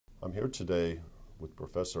I'm here today with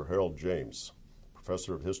Professor Harold James,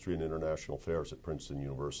 Professor of History and International Affairs at Princeton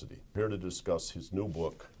University, here to discuss his new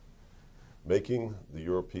book, Making the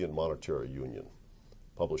European Monetary Union,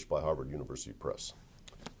 published by Harvard University Press.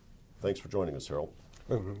 Thanks for joining us, Harold.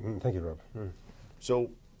 Thank you, Rob. So,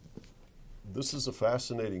 this is a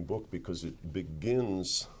fascinating book because it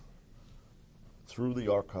begins through the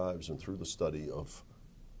archives and through the study of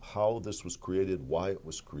how this was created, why it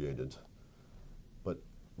was created. But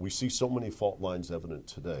we see so many fault lines evident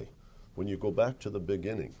today. When you go back to the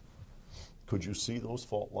beginning, could you see those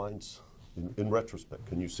fault lines in retrospect?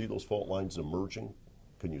 Can you see those fault lines emerging?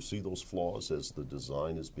 Can you see those flaws as the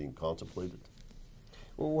design is being contemplated?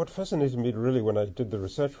 Well, what fascinated me really when I did the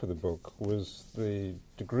research for the book was the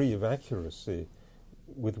degree of accuracy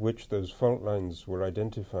with which those fault lines were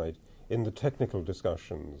identified in the technical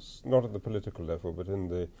discussions, not at the political level, but in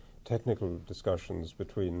the technical discussions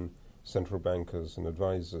between central bankers and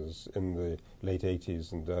advisors in the late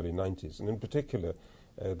 80s and early 90s. And in particular,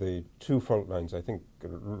 the two fault lines I think are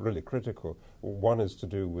really critical. One is to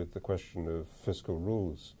do with the question of fiscal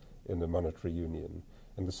rules in the monetary union,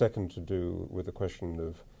 and the second to do with the question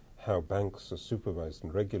of how banks are supervised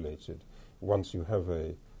and regulated once you have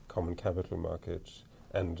a common capital market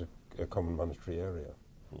and a common monetary area.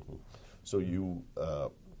 Mm-hmm. So you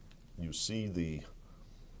see the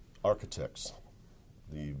architects,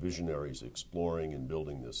 the visionaries exploring and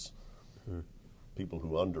building this, people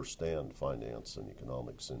who understand finance and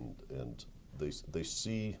economics, and they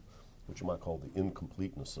see what you might call the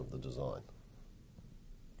incompleteness of the design.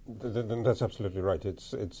 That's absolutely right.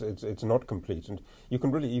 It's not complete, and you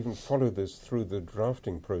can really even follow this through the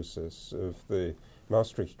drafting process of the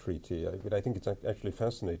Maastricht Treaty. I think it's actually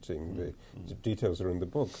fascinating. The details are in the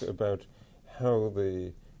book about how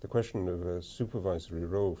the question of a supervisory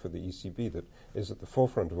role for the ECB that is at the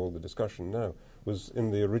forefront of all the discussion now was in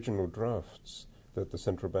the original drafts that the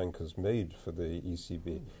central bankers made for the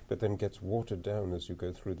ECB, but then gets watered down as you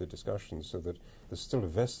go through the discussion so that there's still a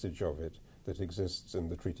vestige of it that exists in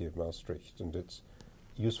the Treaty of Maastricht, and it's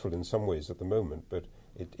useful in some ways at the moment, but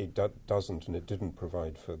it doesn't and it didn't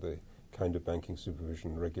provide for the kind of banking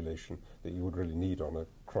supervision and regulation that you would really need on a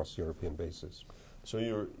cross-European basis. So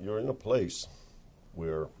you're in a place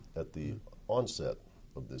where at the onset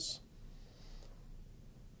of this,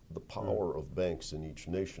 the power of banks in each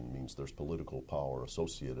nation means there's political power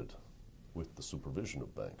associated with the supervision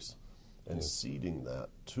of banks, and ceding that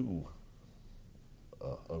to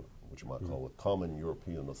what you might call a common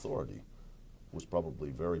European authority was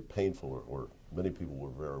probably very painful, or many people were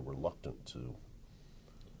very reluctant to,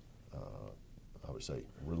 I would say,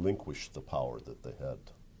 relinquish the power that they had.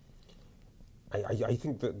 I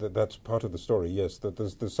think that's part of the story, yes, that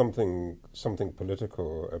there's something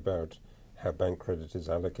political about how bank credit is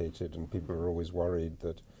allocated, and people are always worried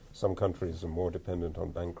that some countries are more dependent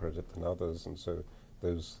on bank credit than others, and so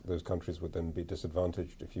those countries would then be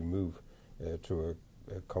disadvantaged if you move to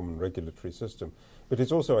a common regulatory system. But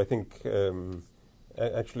it's also, I think,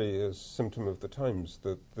 actually a symptom of the times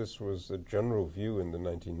that this was a general view in the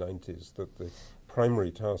 1990s that the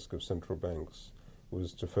primary task of central banks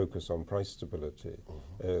was to focus on price stability.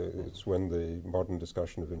 It's when the modern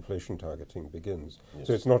discussion of inflation targeting begins. Yes.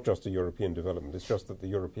 So it's not just a European development, it's just that the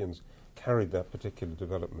Europeans carried that particular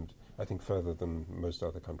development, I think, further than most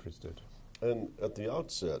other countries did. And at the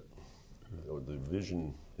outset, the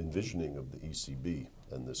envisioning of the ECB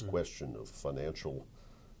and this question of financial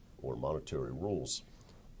or monetary rules,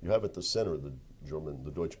 you have at the center the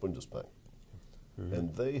Deutsche Bundesbank.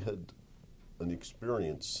 And they had an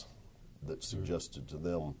experience that suggested to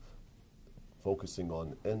them focusing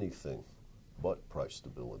on anything but price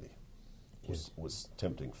stability was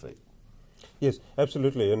tempting fate. Yes,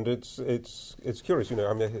 absolutely, and it's curious. You know,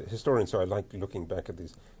 I'm a historian, so I like looking back at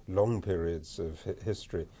these long periods of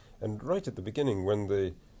history. And right at the beginning, when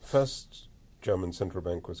the first German central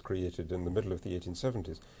bank was created in the middle of the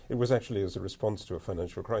 1870s, it was actually as a response to a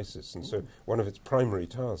financial crisis, and so one of its primary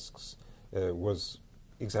tasks was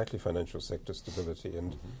exactly financial sector stability,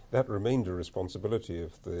 and that remained a responsibility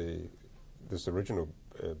of this original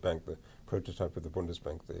bank, the prototype of the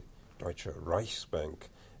Bundesbank, the Deutsche Reichsbank,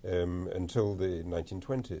 until the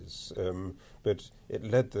 1920s. But it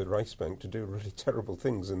led the Reichsbank to do really terrible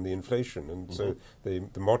things in the inflation, and so the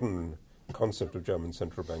modern concept of German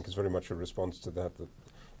central bank is very much a response to that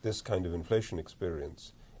this kind of inflation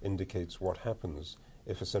experience indicates what happens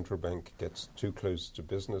if a central bank gets too close to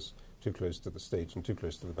business, too close to the state, and too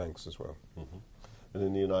close to the banks as well. And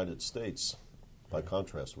in the United States, by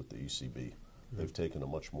contrast with the ECB, they've taken a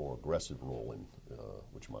much more aggressive role in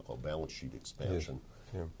what you might call balance sheet expansion,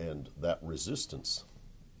 and that resistance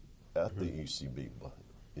at the ECB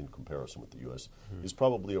in comparison comparison with the U.S., is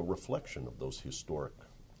probably a reflection of those historic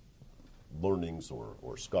learnings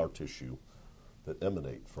or scar tissue that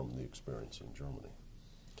emanate from the experience in Germany.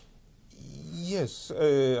 Yes,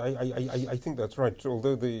 I think that's right.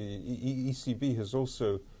 Although the ECB has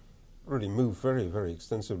also really moved very, very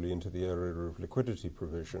extensively into the area of liquidity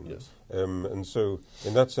provision. Yes. And so,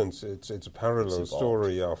 in that sense, it's a parallel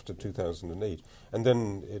story after 2008. And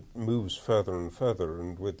then it moves further and further,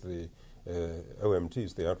 and with the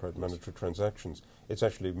OMTs, the outright monetary transactions, it's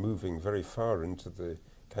actually moving very far into the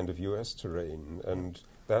kind of US terrain, and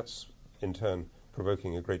that's in turn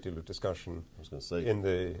provoking a great deal of discussion. I was going to say, in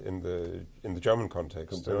the German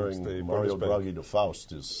context. Comparing the Mario Bundesbank. Draghi to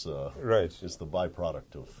Faust is the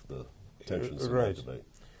byproduct of the tensions in that debate.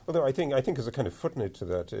 Although I think as a kind of footnote to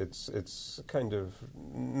that, it's kind of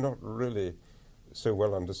not really so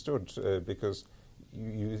well understood because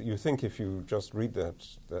you think if you just read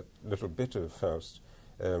that little bit of Faust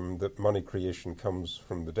that money creation comes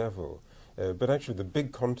from the devil, but actually the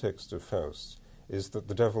big context of Faust is that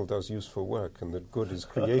the devil does useful work and that good is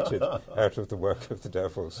created out of the work of the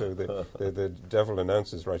devil. So the devil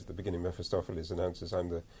announces right at the beginning, Mephistopheles announces,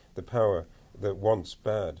 I'm the power that wants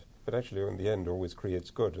bad, but actually in the end always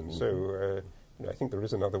creates good. And so I think there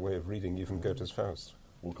is another way of reading even Goethe's Faust.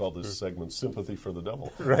 We'll call this segment Sympathy for the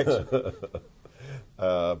Devil. Right.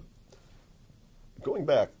 Going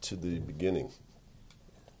back to the beginning,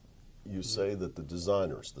 you say that the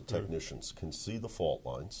designers, the technicians, can see the fault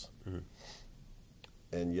lines,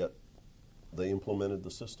 and yet they implemented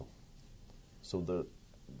the system. So that,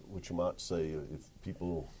 what you might say, if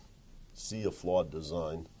people see a flawed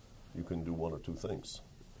design, you can do one or two things.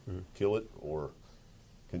 Kill it or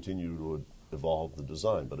continue to evolve the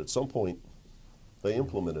design. But at some point, they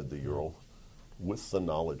implemented the euro with the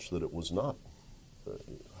knowledge that it was not,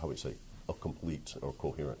 how we say, a complete or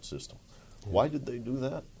coherent system. Why did they do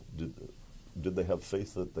that? Did they have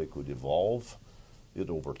faith that they could evolve it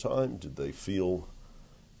over time? Did they feel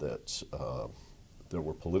that there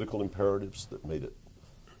were political imperatives that made it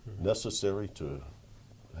necessary to,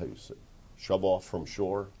 how you say, shove off from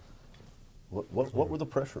shore? What were the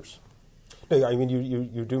pressures? No, I mean,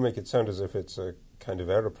 you do make it sound as if it's a kind of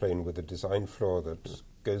aeroplane with a design flaw that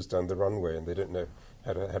goes down the runway and they don't know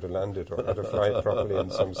how to land it or how to fly it properly in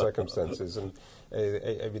some circumstances. And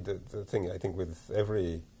I mean, the thing I think with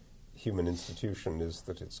every human institution is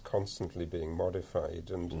that it's constantly being modified.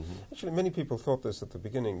 And actually many people thought this at the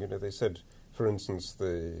beginning. You know, they said, for instance,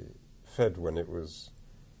 the Fed, when it was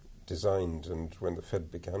designed and when the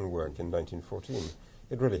Fed began work in 1914,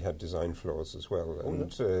 it really had design flaws as well.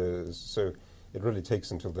 And so it really takes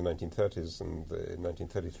until the 1930s and the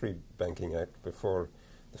 1933 Banking Act before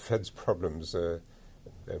the Fed's problems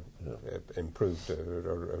improved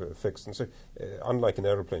or fixed. And so, unlike an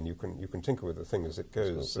aeroplane, you can tinker with the thing as it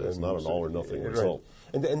goes. It's not an all or nothing result.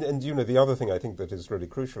 And you know, the other thing I think that is really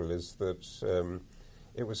crucial is that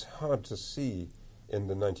it was hard to see in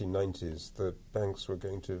the 1990s that banks were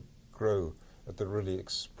going to grow at the really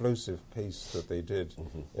explosive pace that they did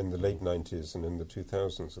in the late 90s and in the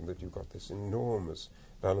 2000s, and that you got this enormous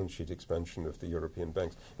balance sheet expansion of the European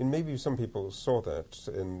banks. And maybe some people saw that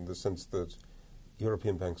in the sense that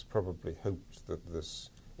European banks probably hoped that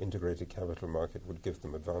this integrated capital market would give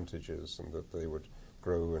them advantages and that they would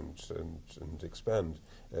grow and expand.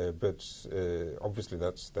 But obviously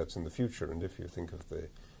that's in the future, and if you think of the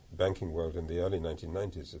banking world in the early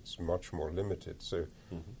 1990s, it's much more limited. So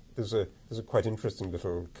there's a quite interesting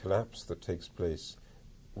little collapse that takes place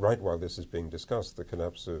right while this is being discussed, the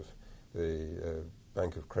collapse of the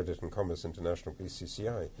Bank of Credit and Commerce International,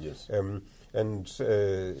 BCCI. Yes. And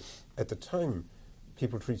at the time,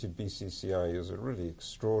 people treated BCCI as a really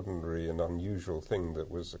extraordinary and unusual thing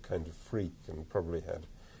that was a kind of freak and probably had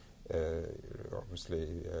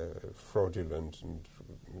obviously fraudulent and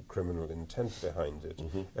criminal intent behind it,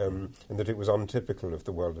 and that it was untypical of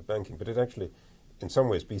the world of banking. But it actually, in some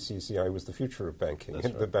ways, BCCI was the future of banking.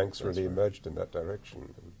 That's The banks really emerged in that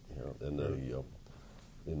direction. Yeah, and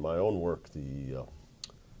in my own work, the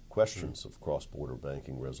questions of cross-border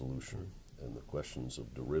banking resolution and the questions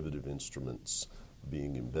of derivative instruments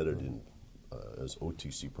being embedded in as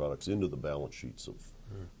OTC products into the balance sheets of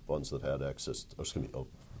funds that had access, of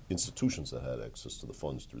institutions that had access to the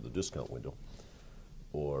funds through the discount window,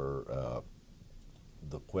 or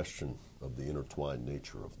the question of the intertwined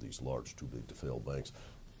nature of these large, too-big-to-fail banks.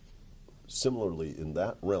 Similarly, in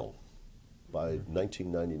that realm, by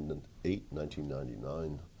 1998,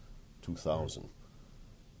 1999, 2000,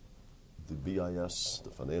 the BIS,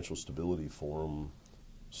 the Financial Stability Forum,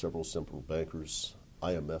 several central bankers,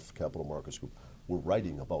 IMF, Capital Markets Group, were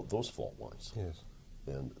writing about those fault lines. Yes.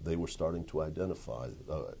 And they were starting to identify.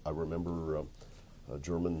 I remember a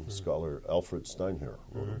German scholar, Alfred Steinherr,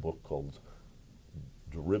 wrote a book called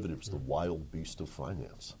Derivatives, the Wild Beast of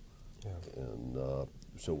Finance. Yeah. And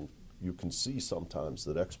so you can see sometimes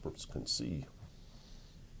that experts can see,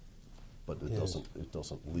 but it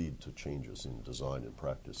doesn't lead to changes in design and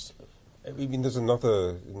practice. I mean, there's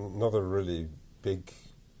another really big,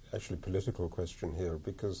 actually political question here,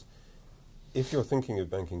 because if you're thinking of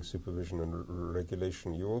banking supervision and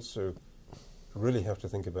regulation, you also really have to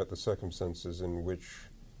think about the circumstances in which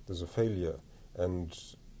there's a failure and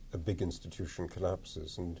a big institution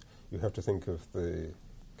collapses, and you have to think of the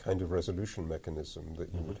kind of resolution mechanism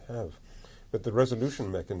that you would have. But the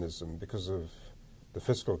resolution mechanism, because of the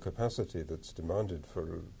fiscal capacity that's demanded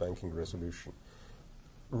for banking resolution,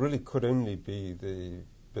 really could only be the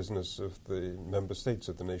business of the member states,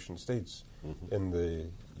 of the nation states in the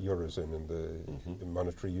Eurozone, in the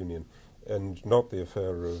monetary union, and not the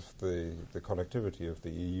affair of the collectivity of the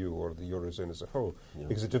EU or the Eurozone as a whole,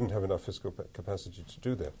 because it didn't have enough fiscal capacity to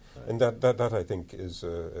do that. Right. And that I think is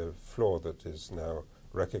a flaw that is now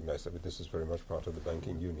recognized. I mean, this is very much part of the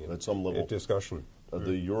banking union at some level discussion.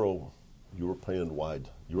 The European-wide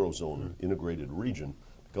Eurozone integrated region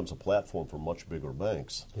becomes a platform for much bigger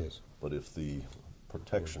banks. Yes. But if the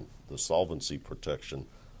protection, the solvency protection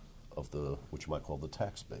of the, what you might call the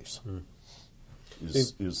tax base,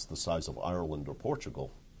 is the size of Ireland or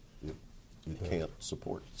Portugal, it can't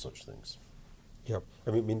support such things. Yeah,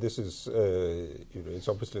 I mean this is it's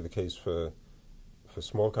obviously the case for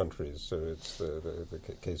small countries. So it's the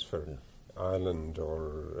case for Ireland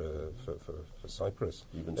or for Cyprus,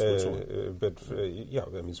 even Switzerland. But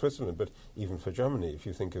I mean Switzerland. But even for Germany, if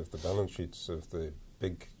you think of the balance sheets of the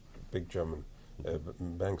big German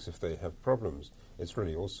banks, if they have problems, it's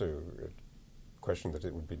really also a question that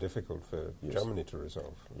it would be difficult for Germany to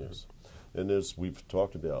resolve. Yes, and as we've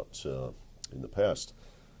talked about in the past,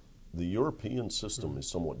 the European system is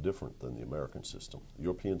somewhat different than the American system. The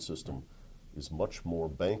European system is much more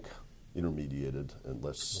bank intermediated and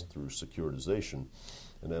less through securitization,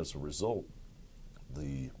 and as a result,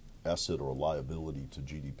 the asset or liability to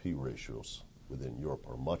GDP ratios within Europe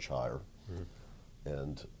are much higher,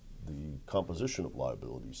 and the composition of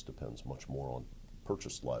liabilities depends much more on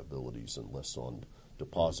purchased liabilities and less on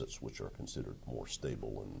deposits, which are considered more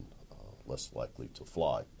stable and less likely to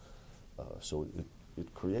fly. So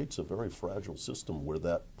it creates a very fragile system where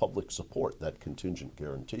that public support, that contingent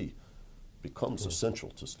guarantee, becomes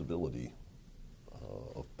essential to stability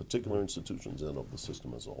of particular institutions and of the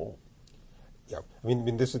system as a whole. Yeah, I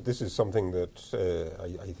mean this is something that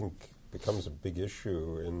I think becomes a big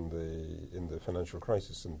issue in the financial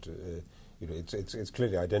crisis, and it's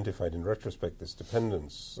clearly identified in retrospect, this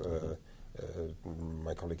dependence.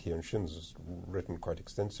 My colleague here in Shins has written quite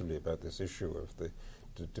extensively about this issue of the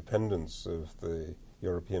dependence of the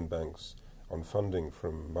European banks on funding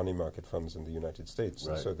from money market funds in the United States.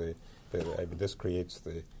 Right. And so this creates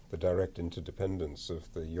the direct interdependence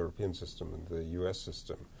of the European system and the US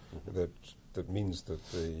system that means that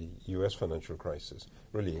the US financial crisis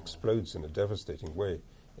really explodes in a devastating way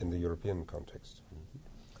in the European context.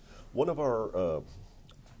 One of our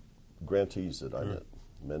grantees at INET,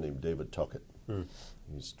 a man named David Tuckett,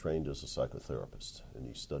 he's trained as a psychotherapist, and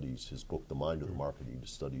he studies his book, The Mind of the Market. He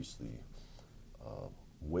studies the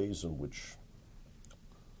ways in which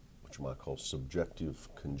you might call subjective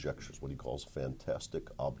conjectures, what he calls fantastic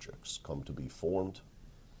objects, come to be formed,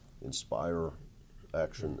 inspire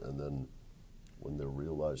action, and then when they're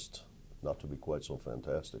realized not to be quite so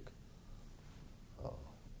fantastic,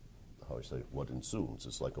 how I say, what ensues.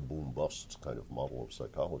 It's like a boom-bust kind of model of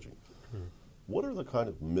psychology. What are the kind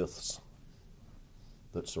of myths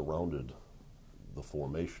that surrounded the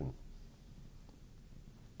formation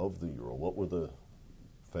of the euro? What were the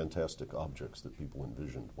fantastic objects that people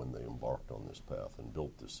envisioned when they embarked on this path and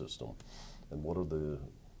built this system? And what are the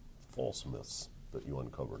false myths that you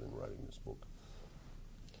uncovered in writing this book?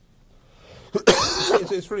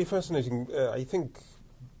 It's really fascinating. I think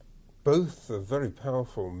both are very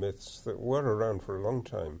powerful myths that were around for a long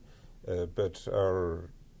time, but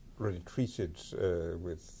are really treated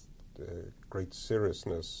with great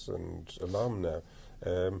seriousness and alarm now.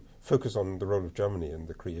 Focus on the role of Germany in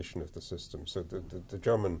the creation of the system. So the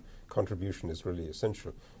German contribution is really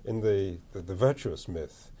essential. In the virtuous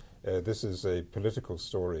myth, this is a political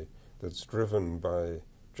story that's driven by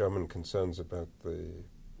German concerns about the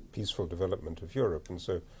peaceful development of Europe. And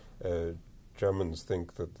so Germans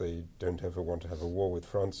think that they don't ever want to have a war with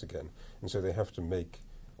France again. And so they have to make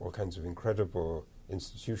all kinds of incredible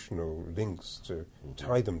institutional links to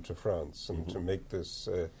tie them to France and to make this,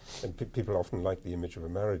 and people often like the image of a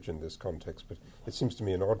marriage in this context, but it seems to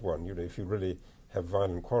me an odd one. You know, if you really have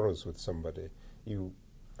violent quarrels with somebody,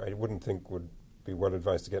 I wouldn't think would be well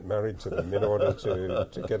advised to get married to them in order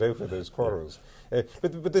to get over those quarrels.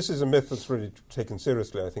 But this is a myth that's really taken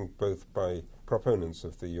seriously, I think, both by proponents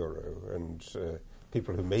of the euro and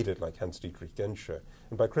people who made it, like Hans-Dietrich Genscher,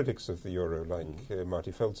 and by critics of the euro, like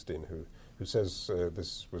Marty Feldstein, who says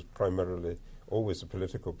this was primarily always a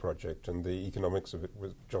political project and the economics of it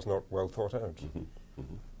was just not well thought out.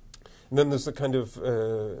 And then there's the kind of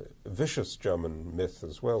vicious German myth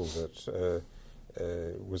as well that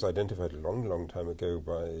was identified a long, long time ago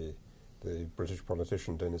by the British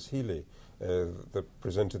politician Denis Healey, that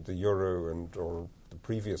presented the euro or the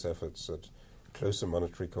previous efforts at closer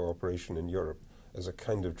monetary cooperation in Europe as a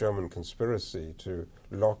kind of German conspiracy to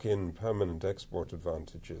lock in permanent export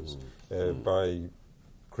advantages by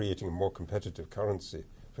creating a more competitive currency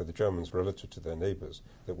for the Germans relative to their neighbours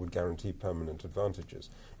that would guarantee permanent advantages.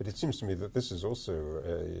 But it seems to me that this is also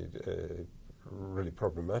a really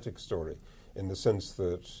problematic story in the sense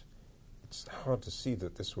that it's hard to see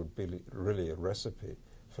that this would be really a recipe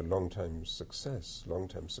for long-term success.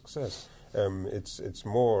 It's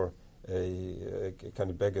more a kind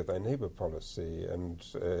of beggar thy neighbour policy, and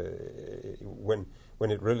when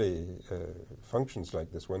it really functions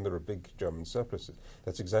like this, when there are big German surpluses,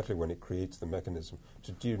 that's exactly when it creates the mechanism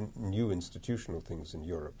to do new institutional things in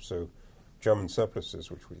Europe. So German surpluses,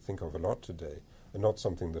 which we think of a lot today, are not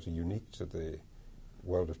something that are unique to the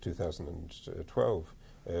world of 2012,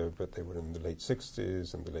 but they were in the late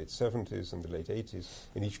 60s and the late 70s and the late 80s.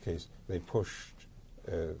 In each case, they pushed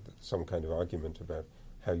some kind of argument about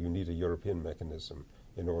how you need a European mechanism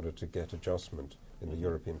in order to get adjustment in the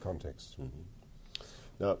European context.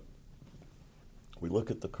 Now, we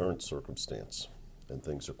look at the current circumstance, and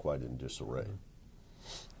things are quite in disarray.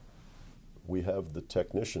 We have the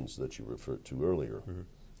technicians that you referred to earlier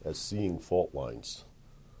as seeing fault lines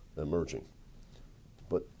emerging.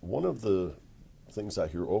 But one of the things I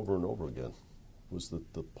hear over and over again was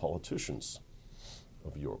that the politicians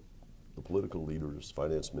of Europe, the political leaders,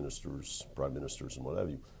 finance ministers, prime ministers, and what have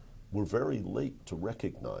you, were very late to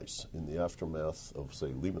recognize in the aftermath of, say,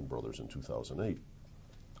 Lehman Brothers in 2008,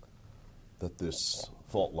 that this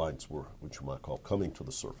fault lines were, which you might call, coming to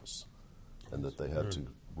the surface, and that they had to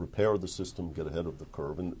repair the system, get ahead of the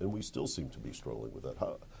curve, and we still seem to be struggling with that.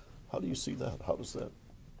 How do you see that? How does that,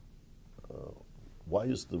 why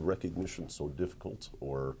is the recognition so difficult,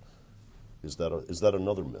 or is that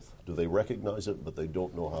another myth? Do they recognize it, but they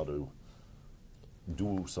don't know how to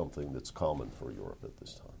do something that's common for Europe at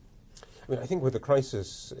this time? I mean, I think with a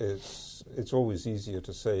crisis, it's always easier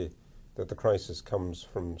to say that the crisis comes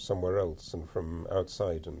from somewhere else and from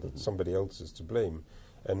outside, and that somebody else is to blame.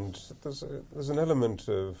 And there's an element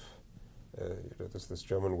of there's this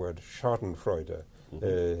German word Schadenfreude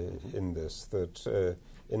in this, that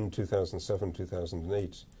in 2007,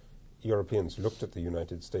 2008, Europeans looked at the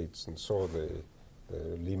United States and saw the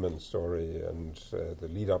Lehman story and the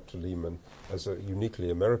lead up to Lehman as a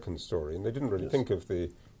uniquely American story, and they didn't really think of the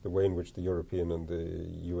way in which the European and the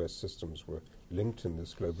US systems were linked in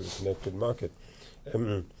this globally connected market.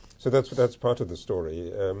 So that's part of the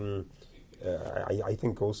story. I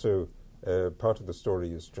think also part of the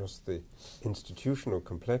story is just the institutional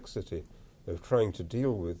complexity of trying to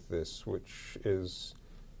deal with this, which is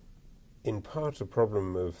in part a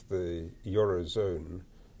problem of the Eurozone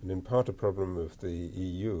and in part a problem of the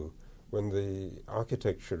EU, when the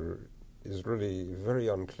architecture is really very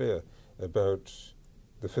unclear about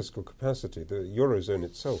the fiscal capacity. The Eurozone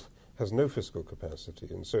itself has no fiscal capacity,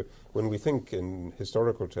 and so when we think in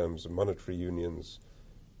historical terms of monetary unions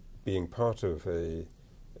being part of a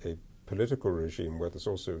political regime where there's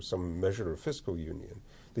also some measure of fiscal union,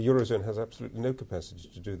 the Eurozone has absolutely no capacity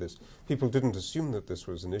to do this. People didn't assume that this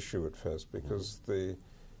was an issue at first because the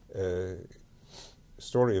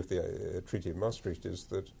story of the Treaty of Maastricht is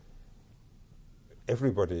that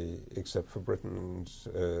everybody except for Britain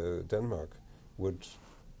and Denmark would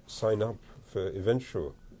sign up for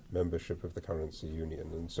eventual membership of the currency union,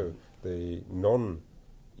 and so the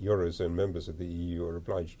non-Eurozone members of the EU are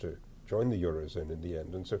obliged to join the Eurozone in the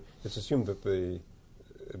end, and so it's assumed that the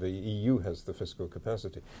EU has the fiscal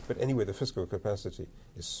capacity. But anyway, the fiscal capacity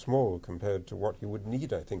is small compared to what you would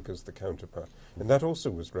need, I think, as the counterpart. And that also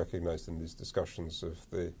was recognized in these discussions of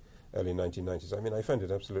the early 1990s. I mean, I find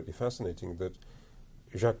it absolutely fascinating that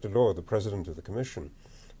Jacques Delors, the president of the Commission,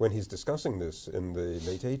 when he's discussing this in the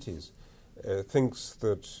late 80s, thinks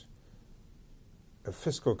that a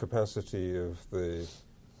fiscal capacity of the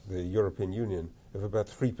European Union of about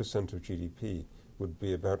 3% of GDP would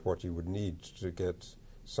be about what you would need to get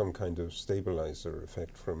some kind of stabilizer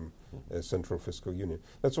effect from a central fiscal union.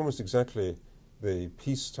 That's almost exactly the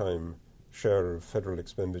peacetime share of federal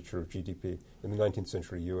expenditure of GDP in the 19th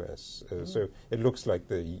century US. So it looks like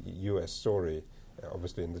the US story.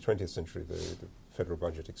 Obviously, in the 20th century, the federal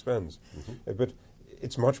budget expands. But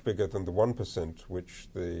it's much bigger than the 1% which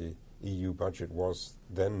the EU budget was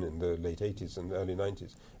then in the late 80s and early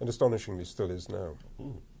 90s, and astonishingly still is now.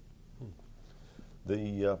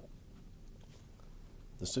 The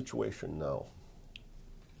situation now,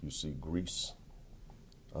 you see Greece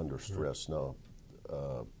under stress now.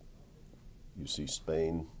 You see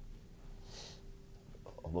Spain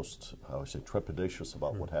almost, how I say, trepidatious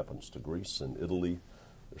about what happens to Greece, and Italy.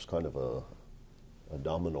 There's kind of a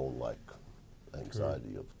domino-like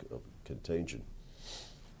anxiety of contagion.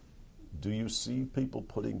 Do you see people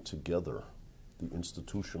putting together the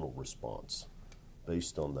institutional response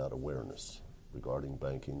based on that awareness regarding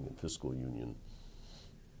banking and fiscal union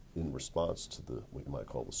in response to what you might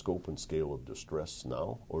call the scope and scale of distress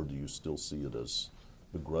now, or do you still see it as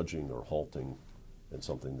begrudging or halting and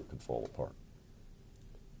something that could fall apart?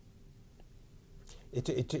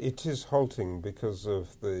 It is halting because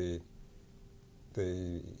of the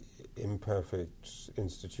imperfect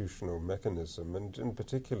institutional mechanism, and in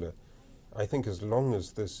particular, I think as long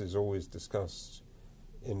as this is always discussed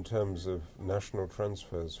in terms of national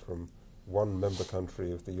transfers from one member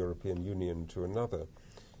country of the European Union to another,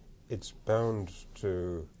 it's bound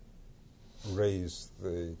to raise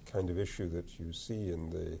the kind of issue that you see in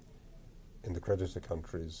the creditor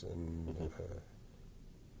countries in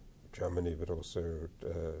Germany, but also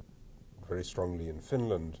very strongly in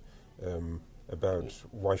Finland, about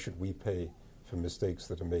why should we pay for mistakes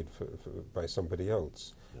that are made by somebody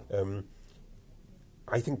else.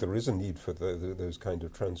 I think there is a need for those kind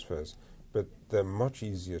of transfers, but they're much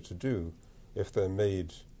easier to do if they're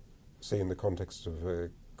made, say, in the context of a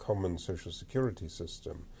common social security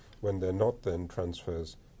system, when they're not then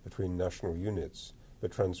transfers between national units,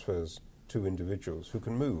 but transfers to individuals who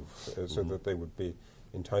can move, so that they would be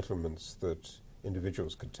entitlements that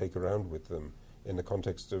individuals could take around with them in the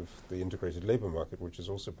context of the integrated labour market, which is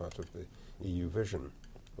also part of the EU vision.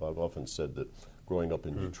 Well, I've often said that growing up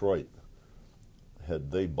in Detroit,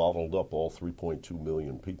 had they bottled up all 3.2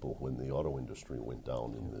 million people when the auto industry went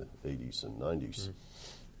down in the 80s and 90s,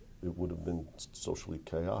 it would have been socially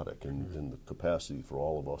chaotic, and the capacity for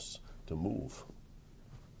all of us to move,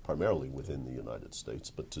 primarily within the United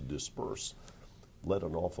States, but to disperse, led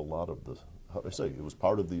an awful lot of the, how do I say, it was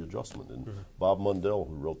part of the adjustment. And Bob Mundell,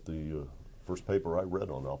 who wrote the first paper I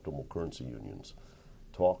read on optimal currency unions,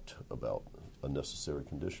 talked about a necessary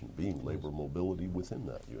condition being labor mobility within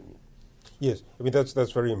that union. Yes, I mean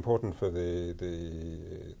that's very important for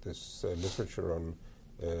this literature on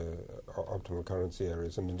optimal currency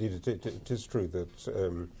areas, and indeed it is true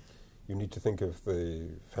that you need to think of the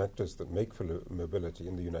factors that make for mobility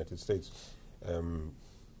in the United States.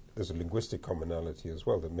 There's a linguistic commonality as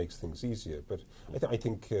well that makes things easier, but I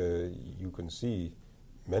think you can see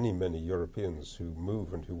many Europeans who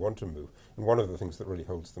move and who want to move, and one of the things that really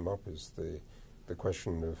holds them up is the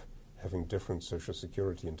question of having different social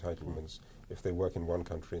security entitlements. If they work in one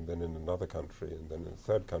country and then in another country and then in a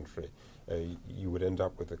third country, you would end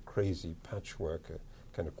up with a crazy patchwork, a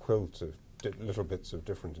kind of quilt of little bits of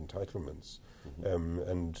different entitlements.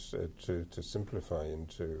 And to simplify and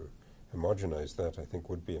to homogenize that, I think,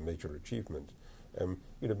 would be a major achievement.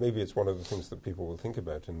 Maybe it's one of the things that people will think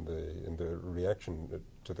about in the reaction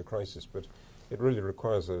to the crisis, but it really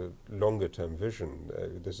requires a longer-term vision.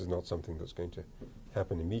 This is not something that's going to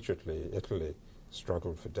happen immediately. Italy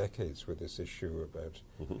struggled for decades with this issue about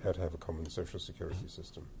how to have a common social security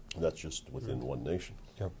system. And that's just within one nation.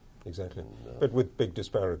 Yeah, exactly. But with big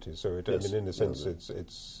disparities. So, I mean, in a sense,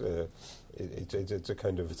 it's a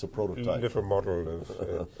kind of it's a prototype, little model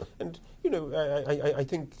of, and I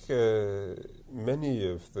think many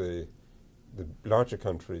of the larger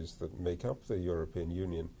countries that make up the European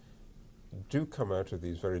Union do come out of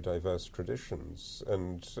these very diverse traditions,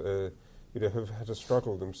 and have had a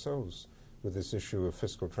struggle themselves with this issue of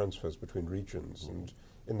fiscal transfers between regions. And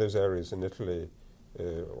in those areas in Italy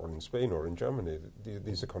or in Spain or in Germany,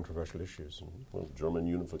 these are controversial issues. Well, German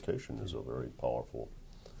unification is a very powerful,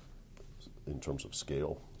 in terms of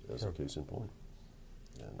scale, as a case in point.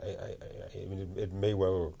 I mean, it may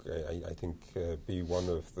well, I think, be one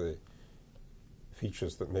of the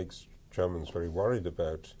features that makes Germans very worried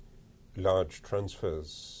about large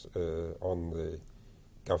transfers on the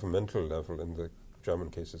governmental level. In the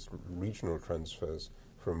German case, it's regional transfers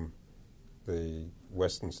from the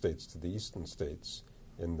western states to the eastern states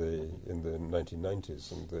in the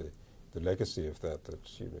 1990s, and the the legacy of that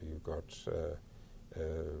you've got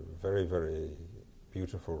very, very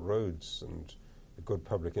beautiful roads and a good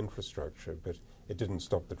public infrastructure, but it didn't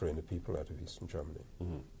stop the drain of people out of Eastern Germany.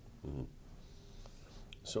 Mm-hmm. Mm-hmm.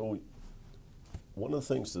 So one of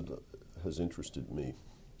the things that has interested me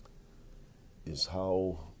is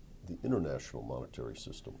how the international monetary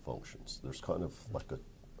system functions. There's kind of like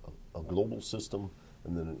a global system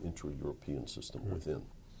and then an intra-European system within.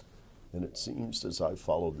 And it seems, as I've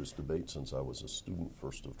followed this debate since I was a student,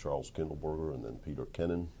 first of Charles Kindleberger and then Peter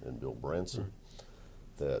Kennan and Bill Branson,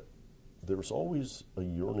 that there's always a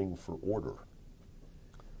yearning for order.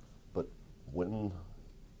 But when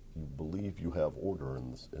you believe you have order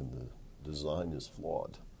and the design is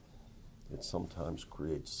flawed, it sometimes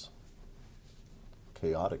creates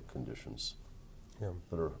chaotic conditions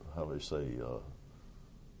that are, how do I say,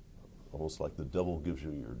 almost like the devil gives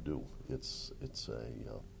you your due. It's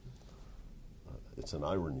an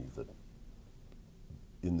irony that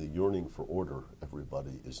in the yearning for order,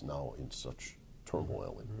 everybody is now in such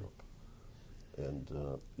turmoil in Europe.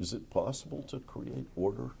 And is it possible to create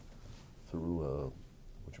order through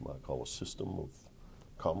what you might call a system of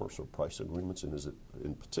commerce or price agreements? And is it,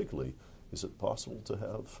 in particularly, is it possible to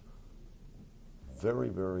have very,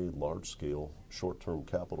 very large-scale short-term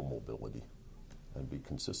capital mobility and be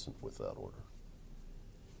consistent with that order?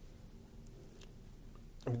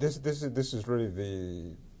 I mean, this is really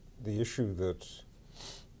the issue that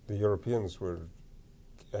the Europeans were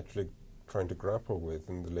actually trying to grapple with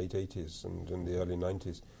in the late 80s and in the early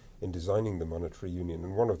 90s in designing the monetary union.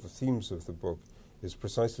 And one of the themes of the book is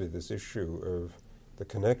precisely this issue of the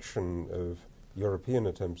connection of European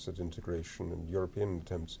attempts at integration and European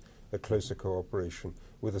attempts at closer cooperation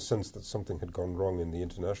with a sense that something had gone wrong in the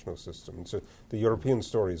international system. And so the European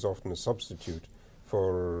story is often a substitute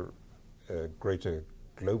for greater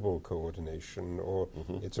global coordination, or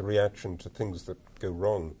it's a reaction to things that go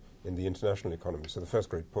wrong in the international economy. So the first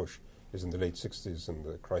great push is in the late 60s and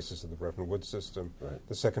the crisis of the Bretton Woods system. Right.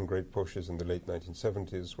 The second great push is in the late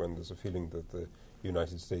 1970s when there's a feeling that the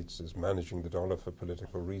United States is managing the dollar for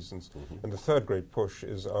political reasons. And the third great push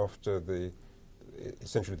is after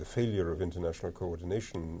essentially the failure of international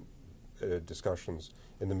coordination discussions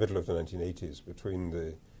in the middle of the 1980s between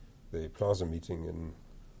the Plaza meeting in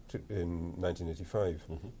 1985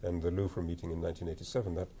 and the Louvre meeting in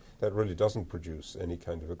 1987. That really doesn't produce any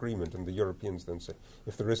kind of agreement. And the Europeans then say,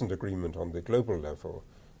 if there isn't agreement on the global level,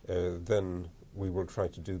 then we will try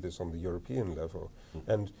to do this on the European level.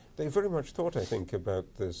 And they very much thought, I think,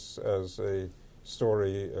 about this as a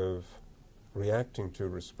story of reacting to,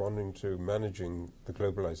 responding to, managing the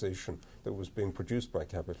globalization that was being produced by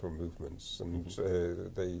capital movements. And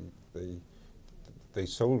they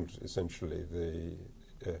sold, essentially, the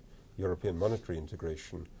European monetary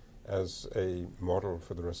integration as a model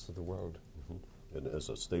for the rest of the world. And as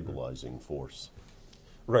a stabilizing force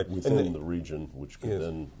within within the region, which can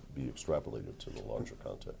then be extrapolated to the larger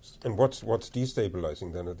context. And what's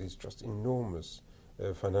destabilizing then are these just enormous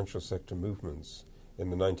financial sector movements in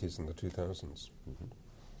the 90s and the 2000s.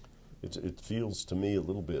 It feels to me a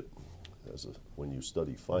little bit, when you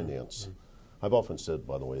study finance, I've often said,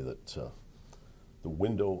 by the way, that the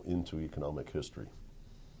window into economic history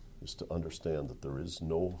is to understand that there is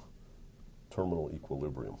no terminal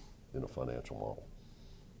equilibrium in a financial model.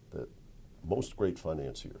 That most great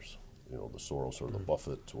financiers, the Soros or the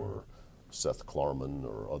Buffett or Seth Klarman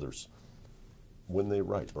or others, when they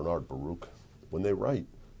write, Bernard Baruch, when they write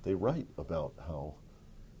about how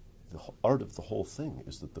the art of the whole thing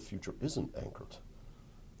is that the future isn't anchored.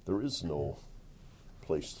 There is no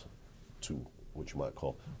place to, what you might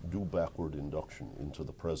call, do backward induction into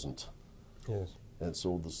the present. Yes. And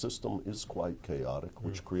so the system is quite chaotic,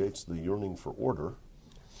 which creates the yearning for order,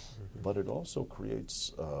 but it also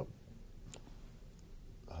creates, how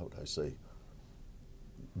would I say,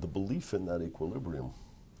 the belief in that equilibrium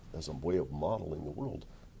as a way of modeling the world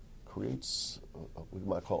creates what we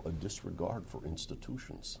might call a disregard for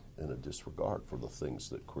institutions and a disregard for the things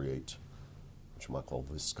that create what you might call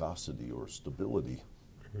viscosity or stability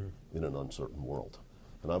in an uncertain world.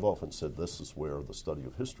 And I've often said this is where the study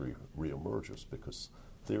of history reemerges, because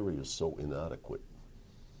theory is so inadequate.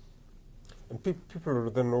 And people are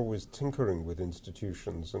then always tinkering with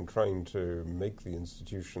institutions and trying to make the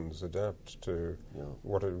institutions adapt to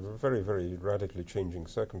what are very, very radically changing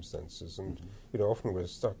circumstances. And often we're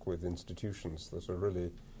stuck with institutions that are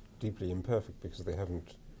really deeply imperfect because they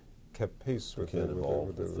haven't kept pace with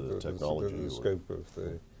the technology, the scope of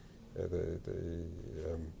the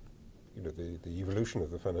evolution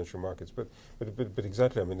of the financial markets. But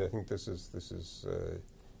exactly, I mean, I think this is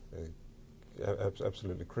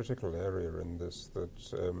absolutely critical area in this, that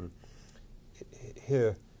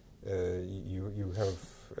here you have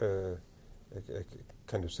a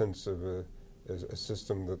kind of sense of a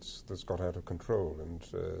system that's got out of control, and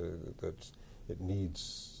that it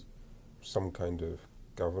needs some kind of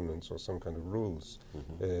governance or some kind of rules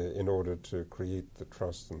in order to create the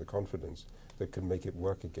trust and the confidence that can make it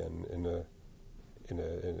work again in a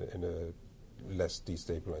less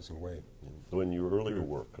destabilizing way. When your earlier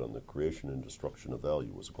work on the creation and destruction of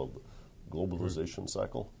value was called the globalization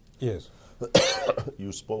cycle, yes,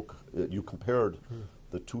 you compared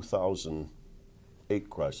the 2008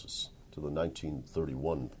 crisis to the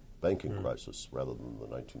 1931 banking crisis rather than the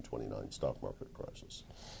 1929 stock market crisis.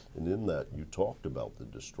 And in that, you talked about the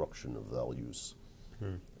destruction of values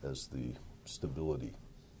as the stability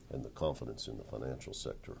and the confidence in the financial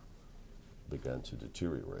sector began to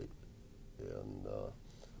deteriorate. And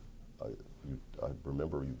I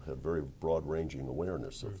remember you had very broad-ranging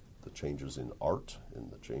awareness of the changes in art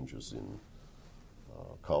and the changes in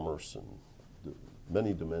commerce and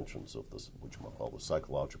many dimensions of this, which you might call the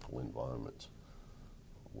psychological environment,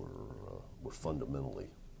 were fundamentally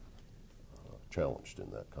challenged in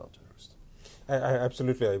that context.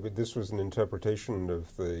 Absolutely. This was an interpretation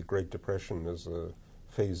of the Great Depression as a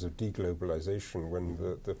phase of deglobalization when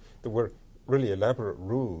there were really elaborate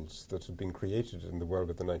rules that had been created in the world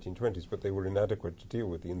of the 1920s, but they were inadequate to deal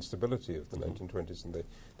with the instability of the 1920s, and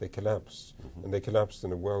they collapsed. And they collapsed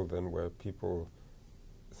in a world then where people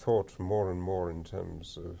thought more and more in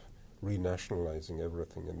terms of renationalizing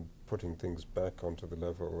everything and putting things back onto the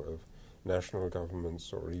level of national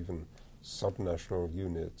governments or even subnational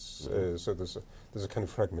units. So there's a kind of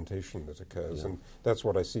fragmentation that occurs, and that's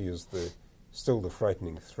what I see as still the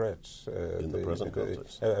frightening threat in the present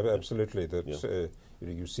context. Absolutely, that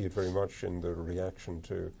you see it very much in the reaction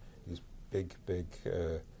to these big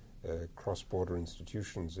cross-border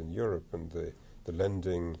institutions in Europe and the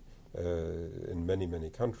lending in many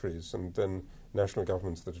countries, and then national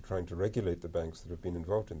governments that are trying to regulate the banks that have been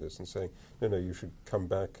involved in this and saying, no, you should come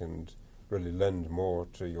back and really lend more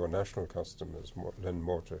to your national customers, lend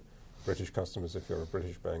more to British customers if you're a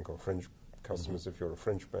British bank, or French customers if you're a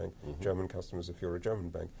French bank, German customers if you're a German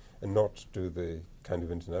bank, and not do the kind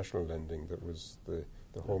of international lending that was the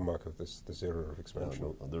hallmark of this era of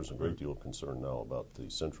expansion. There's a great deal of concern now about the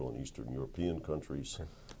Central and Eastern European countries,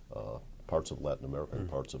 parts of Latin America and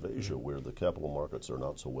parts of Asia, where the capital markets are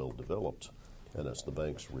not so well developed, and as the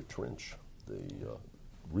banks retrench, the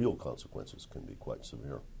real consequences can be quite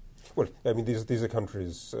severe. Well, I mean, these are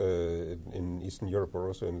countries in Eastern Europe or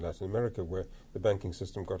also in Latin America where the banking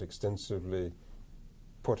system got extensively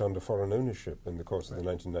put under foreign ownership in the course of the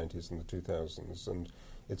 1990s and the 2000s, and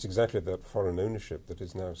it's exactly that foreign ownership that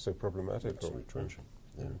is now so problematic. It's retrenching.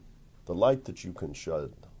 The light that you can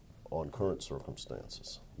shed on current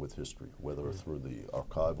circumstances with history, whether through the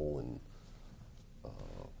archival and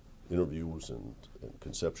interviews and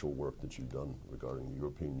conceptual work that you've done regarding the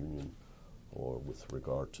European Union, or with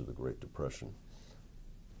regard to the Great Depression.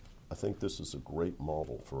 I think this is a great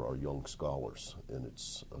model for our young scholars, and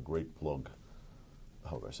it's a great plug,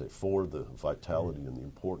 for the vitality and the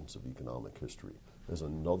importance of economic history as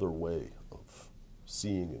another way of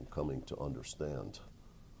seeing and coming to understand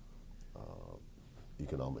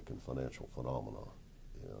economic and financial phenomena.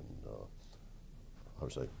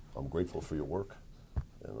 And I'm grateful for your work,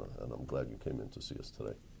 and I'm glad you came in to see us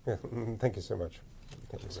today. Yeah, thank you so much.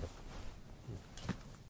 Thank you, sir.